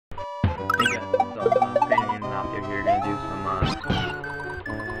Hey guys, so Fanny out there here gonna do some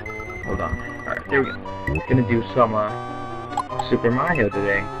hold on. Alright, there we go. Gonna do some Super Mario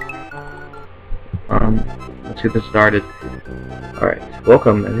today. Let's get this started. Alright,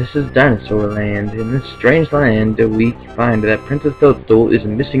 welcome. This is Dinosaur Land. In this strange land, we find that Princess Toadstool is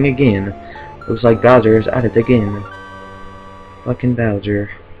missing again. Looks like Bowser is at it again. Fucking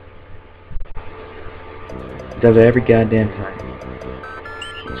Bowser. Does it every goddamn time.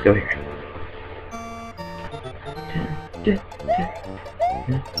 Let's go here.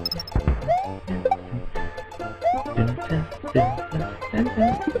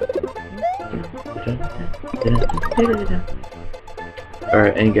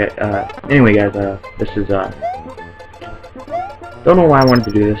 Alright, anyway guys, this is, don't know why I wanted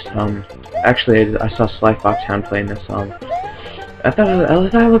to do this, actually, I saw Sly Fox Hound playing this, I thought it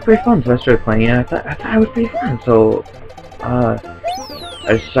looked pretty fun, so I started playing it. I thought it was pretty fun, so I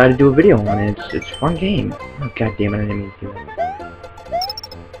decided to do a video on it. It's a fun game. Oh god damn it, I didn't mean to do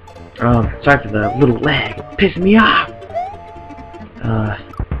that. Sorry for the little lag, it's pissing me off.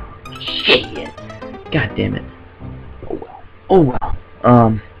 Shit. God damn it. Oh well.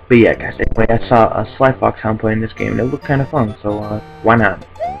 But yeah, guys. Anyway, I saw Sly Fox Hound playing this game, and it looked kind of fun. So why not?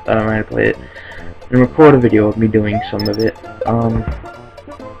 I don't mind to play it and record a video of me doing some of it.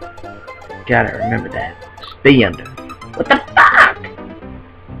 Gotta remember that. Stay under. What the fuck?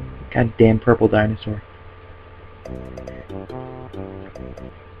 Goddamn purple dinosaur.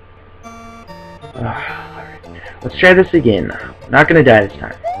 Alright. Let's try this again. Not gonna die this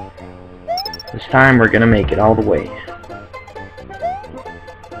time. This time we're gonna make it all the way.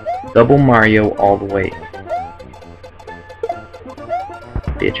 Double Mario all the way.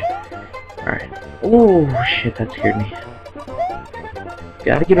 Bitch. Alright. Oh shit, that scared me.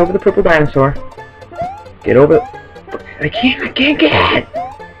 Gotta get over the purple dinosaur. Get over. I can't get.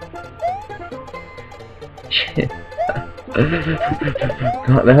 Shit.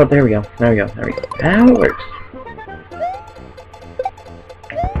 Oh, there we go. Now it works.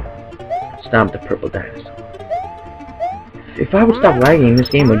 Stop the purple dinosaur. If I would stop lagging, this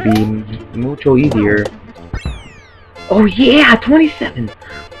game would be mucho easier. Oh yeah, 27.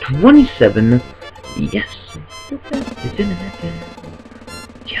 27. Yes.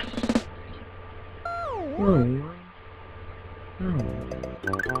 Yes. Oh.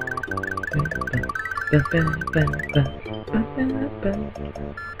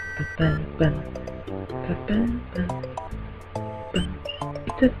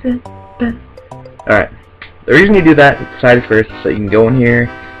 Alright. The reason you do that, decided first, so you can go in here,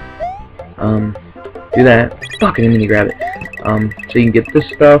 do that. Fuck, I didn't mean to grab it. So you can get this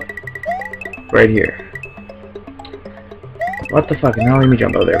stuff right here. What the fuck? Now let me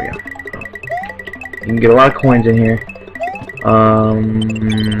jump. Oh, there we go. You can get a lot of coins in here.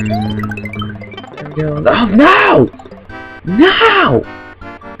 There we go. Oh, no! No!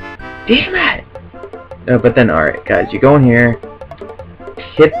 Damn it! But then, alright, guys, you go in here,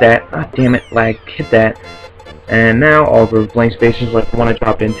 hit that. Oh, damn it, lag. Hit that. And now all the blank spaces like the one I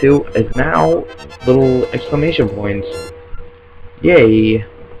dropped into is now little exclamation points. Yay! A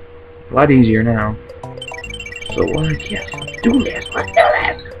lot easier now. So yes, let's do this. Let's do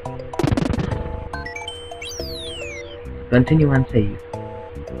this. Continue on save.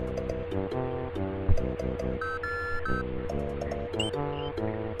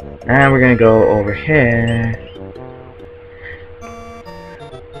 And we're gonna go over here.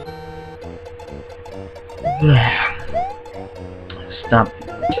 Stop.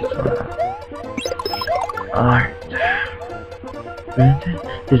 Alright.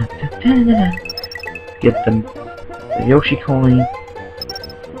 Get the Yoshi coin.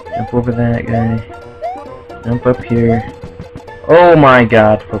 Jump over that guy. Jump up here. Oh my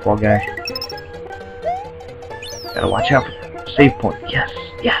god, football guy. Gotta watch out for the save point. Yes,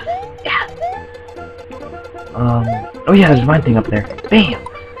 yes, yes. Oh yeah, there's a mine thing up there. Bam!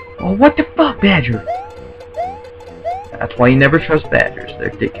 Oh, what the fuck, Badger? That's why you never trust badgers.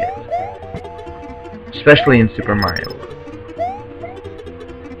 They're dickheads. Especially in Super Mario.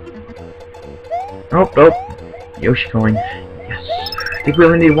 Nope, nope. Yoshi coin. Yes. I think we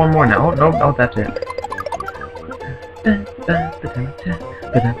only need one more now. Oh, nope, no, that's it.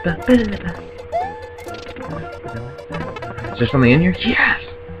 Is there something in here? Yes!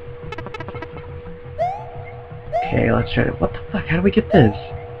 Okay, let's try to... What the fuck? How do we get this?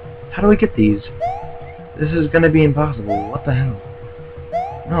 How do we get these? This is gonna be impossible. What the hell?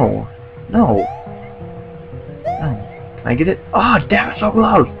 No. No. No. Can I get it? Oh, damn it, so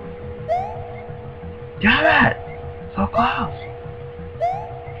close! Damn it! So close!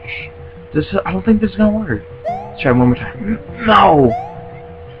 I don't think this is gonna work. Let's try one more time. No!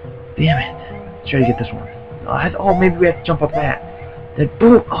 Damn it. Let's try to get this one. Oh, maybe we have to jump up that. That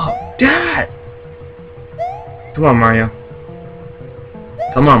boom. Oh, Dad! Come on, Mario.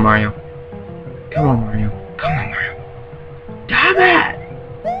 Come on, Mario. Come on, Mario. Come on, Mario. Damn it!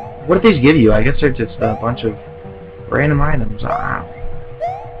 What did these give you? I guess they're just a bunch of random items.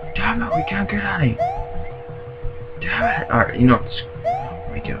 Damn it, we can't get any. Damn it. Alright, you know what? Oh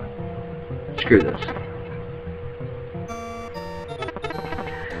my god. Screw this.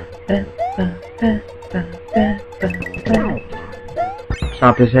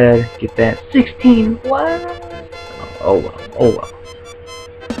 Stomp his head. Get that 16. What? Oh well. Oh well.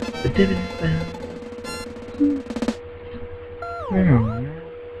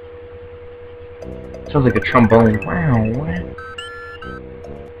 Sounds like a trombone. Wow.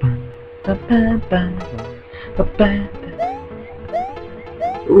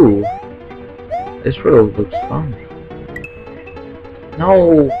 Ooh. This road looks fun.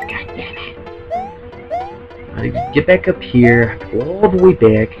 No! God damn it! I gotta get back up here. Go all the way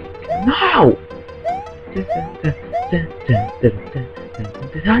back. No!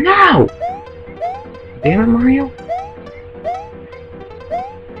 No! Damn it, Mario!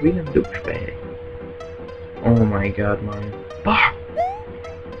 We have a douchebag. Oh my god, Mario. Bah!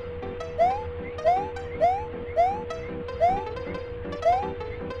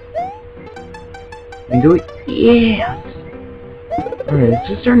 We can do it? Yes! Alright, it's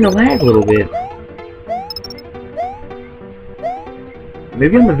just starting to lag a little bit.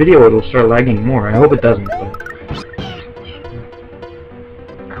 Maybe on the video it'll start lagging more. I hope it doesn't, but...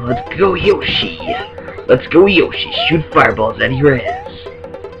 Let's go, Yoshi! Let's go, Yoshi! Shoot fireballs out of your ass!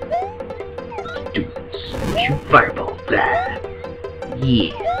 Let's do this. Shoot fireballs. Ah.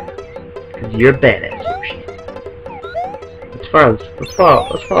 Yeah. Because you're a badass, Yoshi. Let's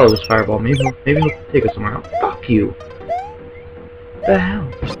follow this fireball. Maybe he'll take us somewhere else. Fuck you! What the hell?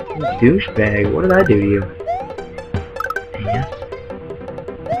 You douchebag. What did I do to you? Yes.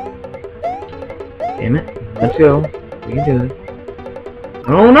 Damn it. Let's go. We can do it.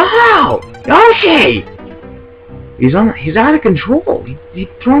 Oh no! Yoshi! He's out of control. He's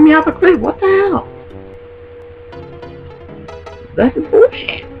throwing me off a cliff. What the hell? That's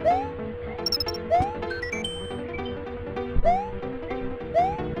bullshit.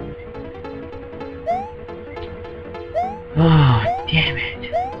 Oh, damn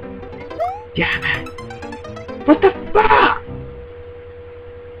it. Damn it. What the fuck?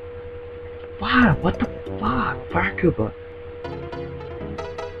 What the fuck? Fire Koopa.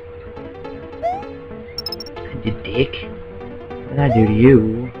 You dick. What did I do to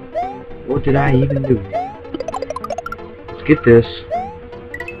you? What did I even do? Let's get this.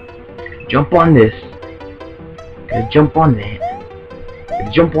 Jump on this. Gotta jump on that.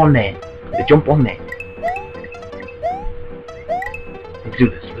 Gotta jump on that. Gotta jump on that. Let's do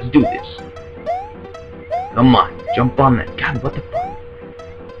this. Let's do this. Come on. Jump on that. God, what the fuck?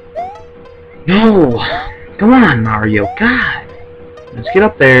 No! Come on, Mario. God! Let's get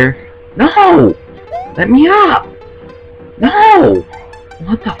up there. No! Let me up! No!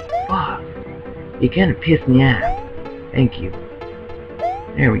 What the fuck? You kinda pissed me off. Thank you.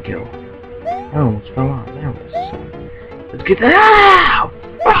 There we go. I almost fell off. That was... Let's get that out!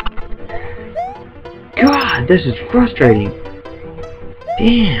 Fuck! God, this is frustrating.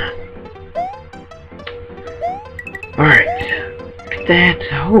 Damn. Alright. Look at that.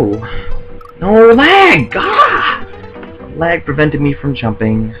 Oh. No lag! God! Lag prevented me from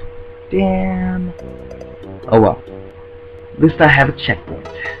jumping. Damn. Oh well. At least I have a checkpoint.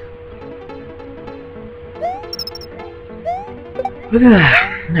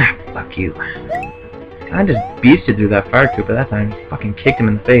 Fuck you. I just beasted through that fire Koopa that time. Just fucking kicked him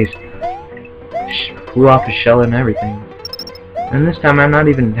in the face. Flew off his shell and everything. And this time I'm not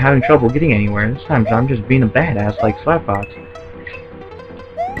even having trouble getting anywhere. This time I'm just being a badass like Slapbox.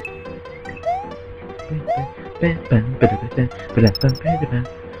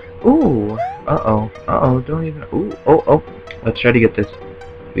 Ooh, uh-oh, don't even, oh, let's try to get this.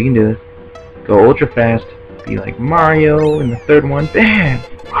 We can do this. Go ultra fast, be like Mario in the third one. Bam!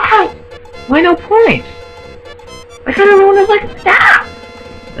 Why? Why no points? I thought everyone was like, stop!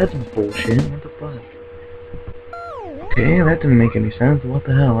 That's bullshit, what the fuck? Okay, that didn't make any sense, what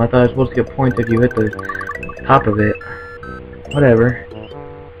the hell? I thought I was supposed to get points if you hit the top of it. Whatever.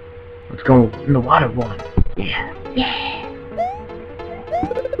 Let's go in the water one. Yeah.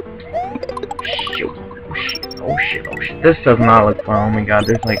 Oh shit. This does not look fun. Oh my god,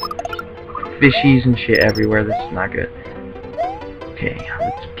 there's like fishies and shit everywhere. This is not good. Okay,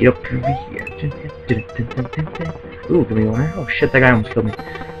 let's get up over here. Ooh, can we go there? Oh shit, that guy almost killed me.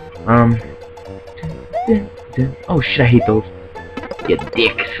 Oh shit, I hate those. You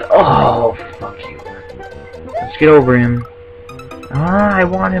dicks. Oh, fuck you. Let's get over him. Ah, I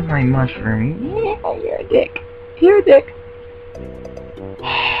wanted my mushroom. Yeah, you're a dick. You're a dick.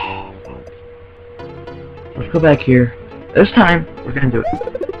 Let's go back here. This time, we're gonna do it.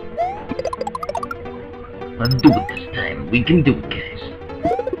 Let's do it this time. We can do it, guys.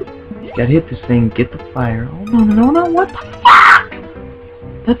 You gotta hit this thing, get the fire. Oh, no, no, no, no, what the fuck?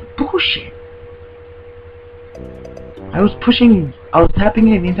 That's bullshit. I was tapping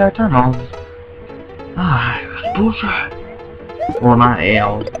it the entire time. It was bullshit. Well, not A, I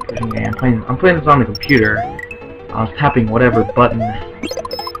was pushing A. I'm playing this on the computer. I was tapping whatever button.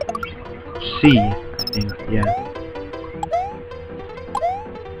 C, I think, yeah.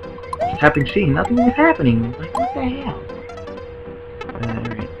 I was tapping C, nothing was happening. Like, what the hell?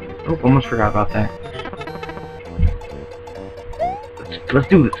 Alright. Oh, almost forgot about that. Let's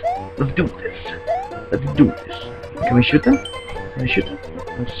do this. Let's do this. Let's do this. Can we shoot them? Can we shoot them?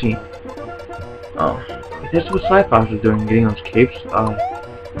 Let's see. Oh. This is what Sci-Fox was doing, getting those capes. I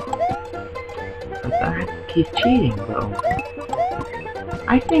think he's cheating, though.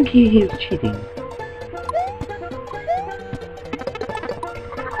 I think he is cheating.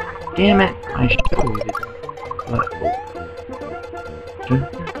 Damn it, I showed it.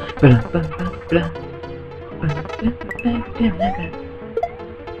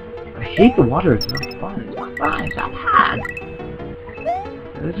 I hate the water, it's not fun. It's not fun, it's not fun.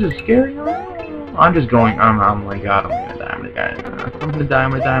 This is scary. I'm just going, oh my god, I'm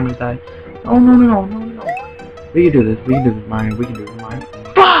gonna die. Oh no. We can do this, Mario,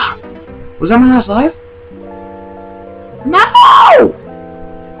 Fuck! Was that my last life? No!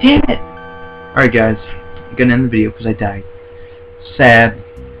 Damn it! Alright guys, I'm gonna end the video because I died. Sad,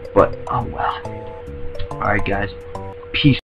 but oh well. Alright guys, peace.